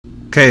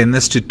Okay, in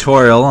this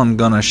tutorial I'm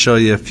going to show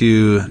you a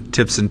few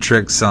tips and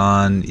tricks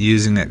on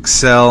using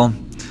Excel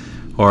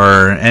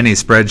or any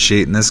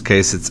spreadsheet. In this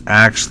case it's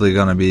actually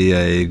going to be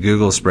a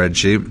Google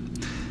spreadsheet.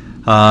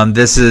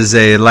 This is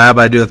a lab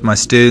I do with my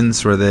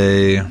students where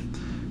they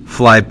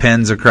fly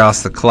pins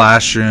across the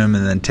classroom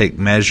and then take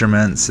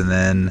measurements, and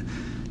then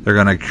they're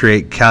going to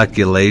create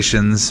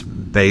calculations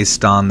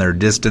based on their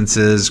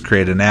distances,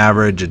 create an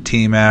average, a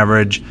team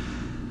average,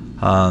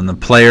 the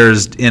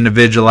player's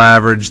individual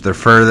average, their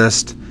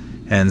furthest,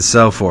 and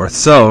so forth.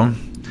 So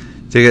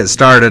to get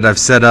started, I've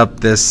set up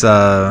this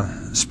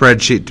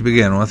spreadsheet to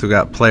begin with. We've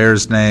got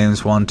players'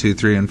 names 1, 2,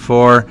 3, and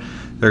 4.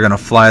 They're going to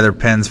fly their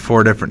pins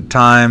 4 different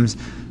times.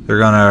 They're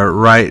going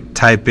to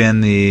type in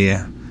the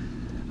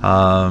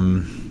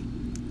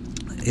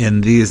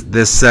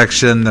this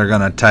section. They're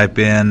going to type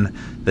in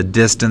the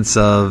distance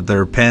of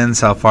their pins,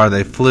 how far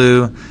they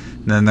flew,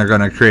 and then they're going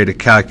to create a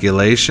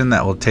calculation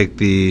that will take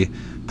the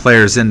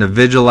player's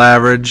individual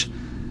average,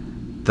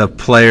 the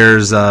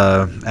player's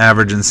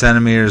average in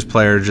centimeters,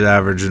 player's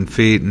average in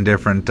feet, and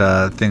different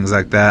things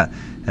like that,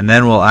 and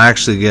then we'll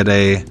actually get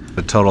a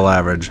total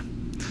average.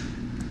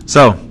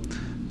 So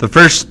the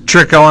first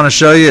trick I want to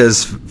show you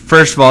is,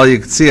 first of all, you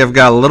can see I've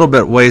got a little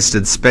bit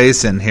wasted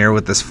space in here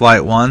with this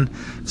flight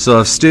 1. So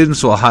if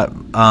students will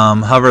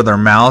hover their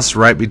mouse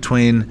right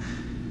between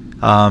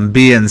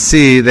B and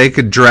C, they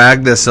could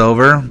drag this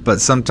over,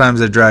 but sometimes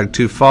they drag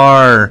too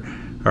far,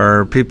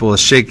 or people with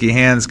shaky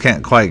hands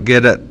can't quite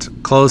get it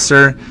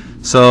closer.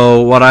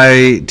 So what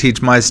I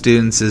teach my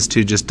students is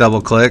to just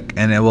double click,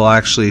 and it will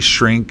actually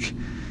shrink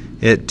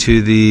it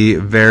to the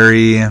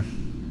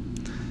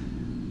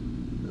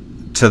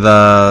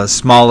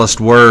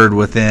smallest word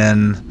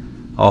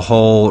within a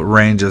whole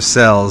range of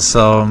cells.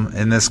 So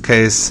in this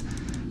case,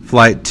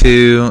 flight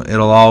 2,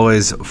 it'll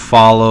always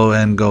follow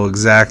and go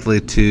exactly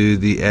to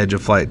the edge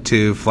of flight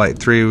 2. Flight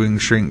 3, we can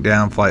shrink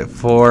down. Flight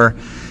 4.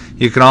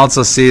 You can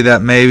also see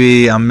that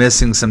maybe I'm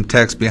missing some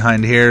text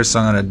behind here,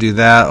 so I'm going to do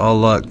that. Oh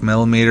look,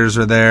 millimeters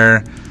are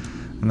there.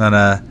 I'm going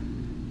to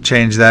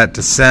change that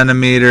to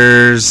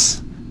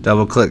centimeters.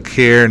 Double click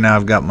here, now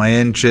I've got my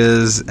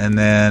inches, and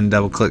then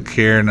double click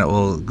here and it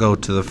will go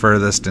to the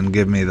furthest and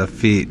give me the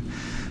feet.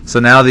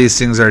 So now these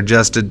things are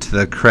adjusted to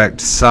the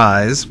correct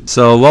size.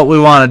 So what we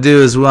want to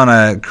do is we want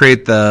to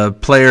create the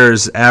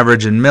player's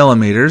average in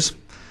millimeters.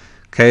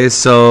 Okay,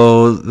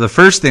 so the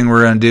first thing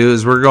we're going to do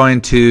is we're going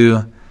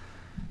to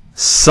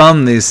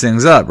sum these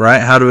things up,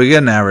 right? How do we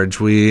get an average?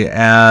 We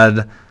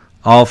add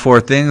all 4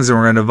 things and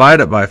we're going to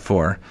divide it by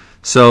 4.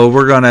 So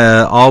we're going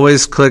to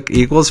always click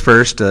equals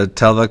first to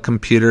tell the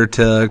computer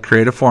to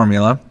create a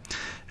formula,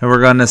 and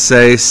we're going to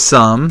say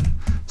sum.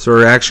 So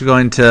we're actually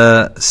going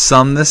to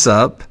sum this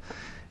up,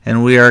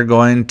 and we are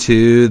going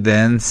to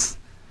then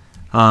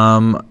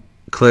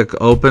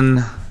click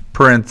open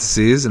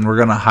parentheses, and we're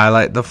going to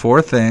highlight the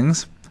 4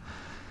 things.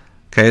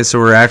 Okay, so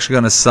we're actually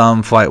going to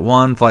sum flight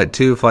 1, flight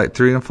 2, flight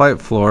 3, and flight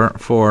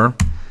 4,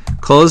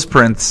 close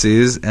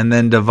parentheses, and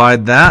then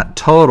divide that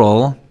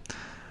total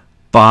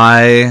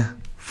by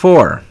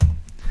 4.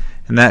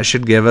 And that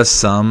should give us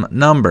some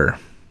number.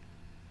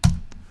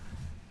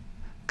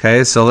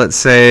 Okay, so let's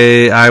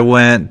say I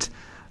went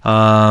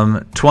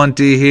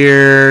 20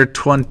 here,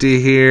 20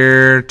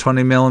 here,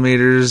 20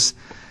 millimeters,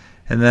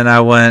 and then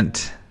I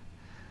went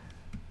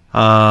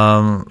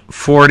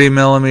 40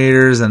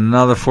 millimeters and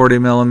another 40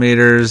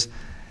 millimeters,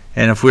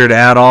 and if we were to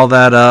add all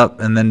that up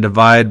and then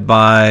divide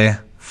by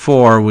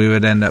 4, we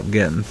would end up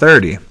getting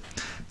 30.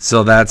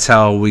 So that's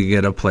how we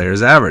get a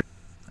player's average.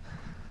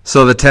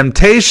 So the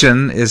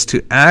temptation is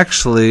to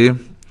actually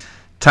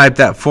type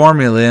that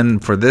formula in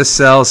for this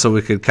cell, so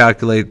we could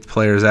calculate the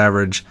player's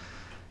average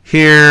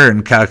here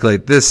and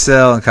calculate this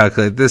cell and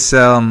calculate this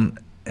cell.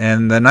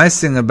 And the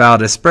nice thing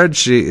about a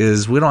spreadsheet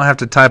is we don't have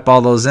to type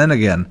all those in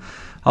again.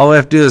 All we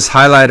have to do is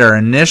highlight our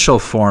initial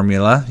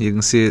formula. You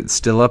can see it's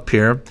still up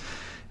here.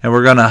 And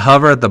we're going to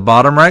hover at the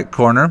bottom right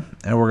corner,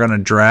 and we're going to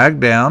drag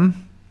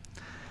down,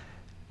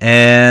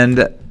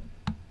 and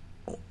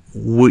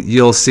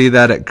you'll see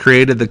that it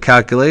created the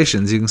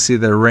calculations. You can see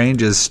the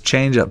ranges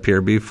change up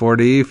here, B4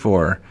 to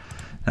E4.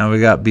 Now we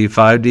got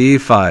B5 to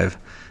E5.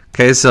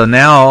 Okay, so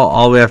now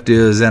all we have to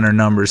do is enter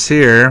numbers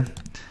here,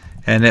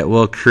 and it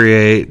will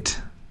create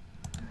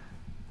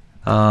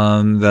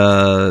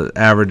the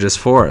averages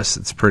for us.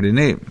 It's pretty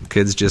neat.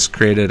 Kids just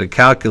created a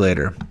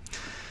calculator.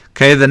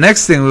 Okay, the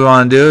next thing we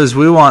want to do is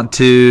we want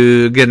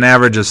to get an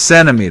average of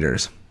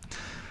centimeters.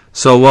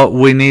 So what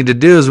we need to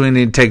do is we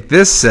need to take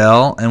this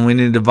cell and we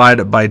need to divide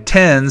it by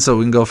 10 so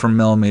we can go from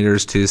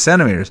millimeters to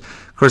centimeters.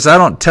 Of course, I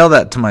don't tell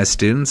that to my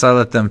students. I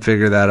let them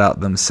figure that out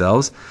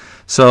themselves.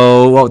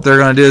 So what they're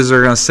going to do is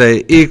they're going to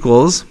say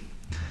equals.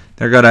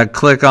 They're going to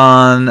click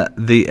on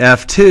the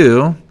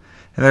F2, and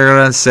they're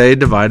going to say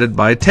divided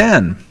by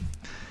 10.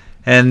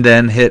 And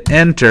then hit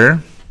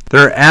enter.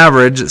 Their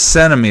average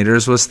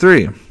centimeters was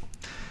 3.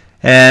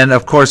 And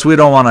of course we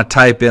don't want to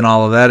type in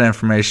all of that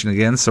information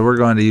again, so we're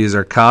going to use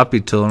our copy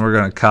tool, and we're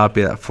going to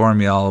copy that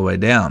formula all the way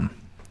down.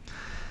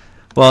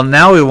 Well,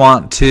 now we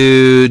want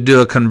to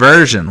do a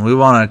conversion. We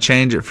want to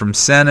change it from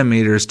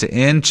centimeters to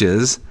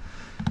inches.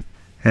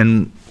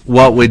 And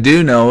what we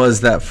do know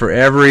is that for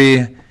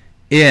every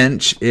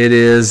inch, it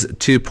is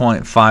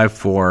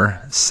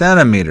 2.54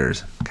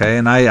 centimeters. Okay,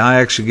 and I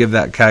actually give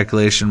that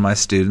calculation to my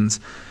students,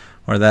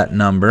 or that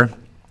number.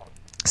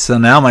 So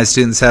now my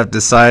students have to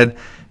decide,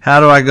 how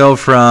do I go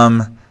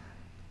from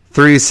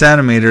 3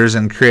 centimeters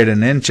and create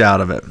an inch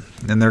out of it?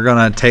 And they're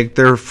going to take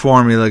their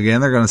formula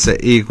again. They're going to say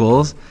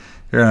equals.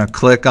 They're going to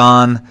click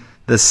on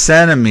the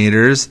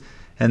centimeters,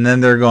 and then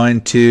they're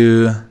going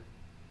to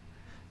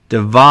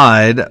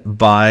divide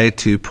by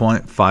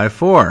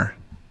 2.54.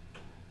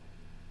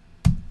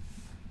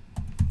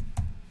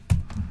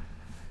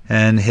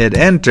 And hit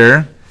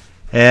enter.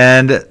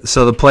 And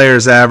so the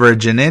player's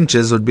average in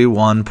inches would be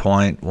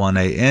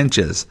 1.18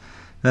 inches.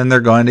 Then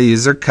they're going to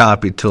use their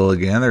copy tool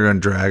again. They're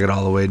going to drag it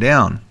all the way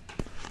down.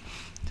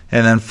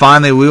 And then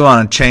finally, we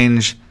want to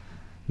change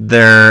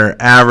their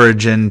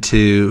average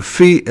into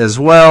feet as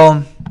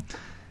well.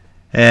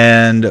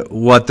 And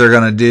what they're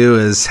going to do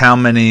is how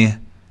many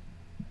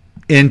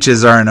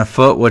inches are in a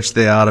foot, which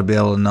they ought to be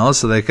able to know.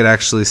 So they could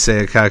actually say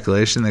a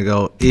calculation. They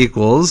go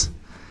equals,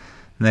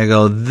 and they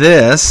go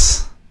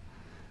this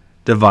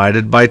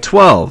divided by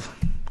 12,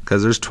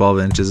 because there's 12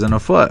 inches in a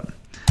foot.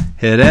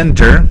 Hit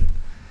enter,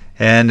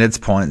 and it's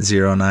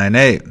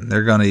 0.098.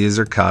 They're going to use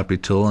their copy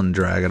tool and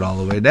drag it all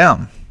the way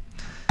down.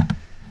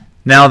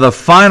 Now the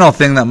final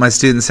thing that my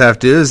students have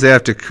to do is they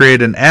have to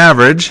create an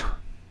average,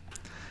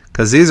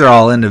 because these are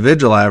all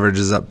individual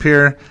averages up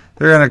here.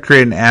 They're going to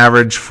create an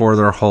average for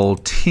their whole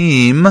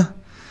team.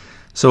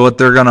 So what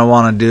they're going to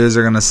want to do is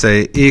they're going to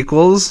say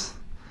equals.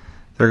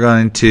 They're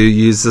going to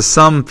use the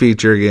sum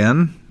feature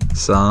again,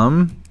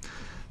 sum.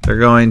 They're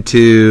going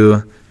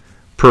to,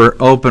 per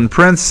open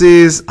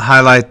parentheses,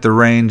 highlight the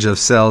range of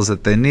cells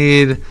that they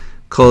need,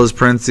 close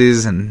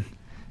parentheses, and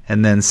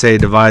then say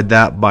divide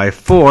that by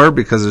 4,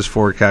 because there's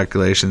 4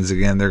 calculations.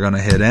 Again, they're going to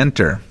hit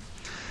enter.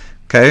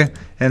 Okay,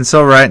 and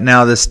so right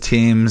now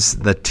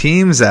the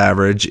team's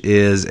average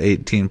is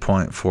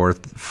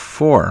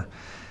 18.44.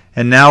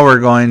 And now we're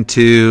going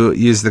to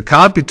use the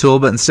copy tool,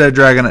 but instead of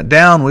dragging it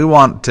down, we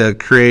want to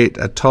create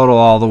a total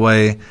all the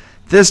way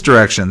this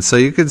direction. So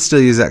you could still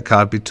use that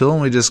copy tool,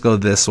 and we just go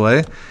this way,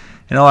 and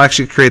it'll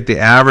actually create the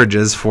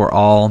averages for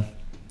all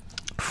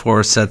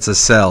 4 sets of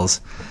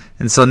cells.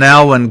 And so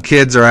now when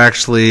kids are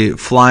actually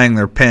flying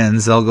their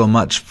pins, they'll go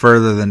much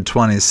further than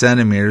 20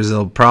 centimeters.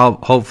 They'll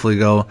hopefully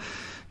go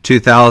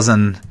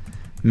 2,000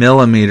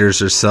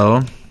 millimeters or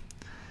so.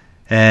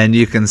 And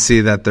you can see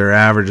that their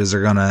averages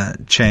are going to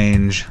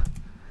change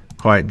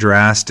quite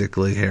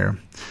drastically here.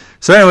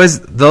 So anyways,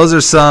 those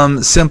are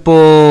some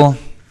simple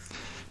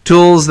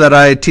tools that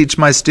I teach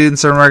my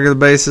students on a regular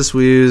basis.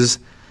 We use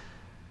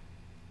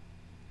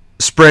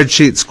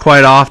spreadsheets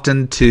quite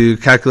often to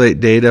calculate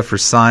data for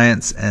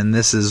science, and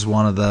this is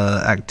one of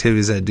the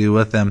activities I do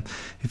with them.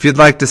 If you'd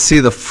like to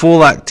see the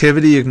full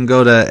activity, you can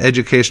go to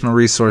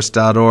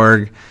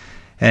educationalresource.org,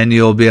 and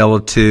you'll be able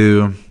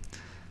to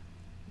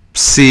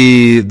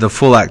see the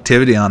full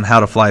activity on how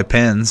to fly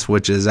pins,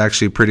 which is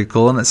actually pretty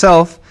cool in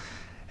itself.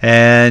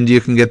 And you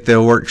can get the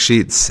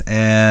worksheets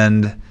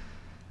and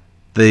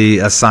the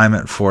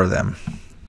assignment for them.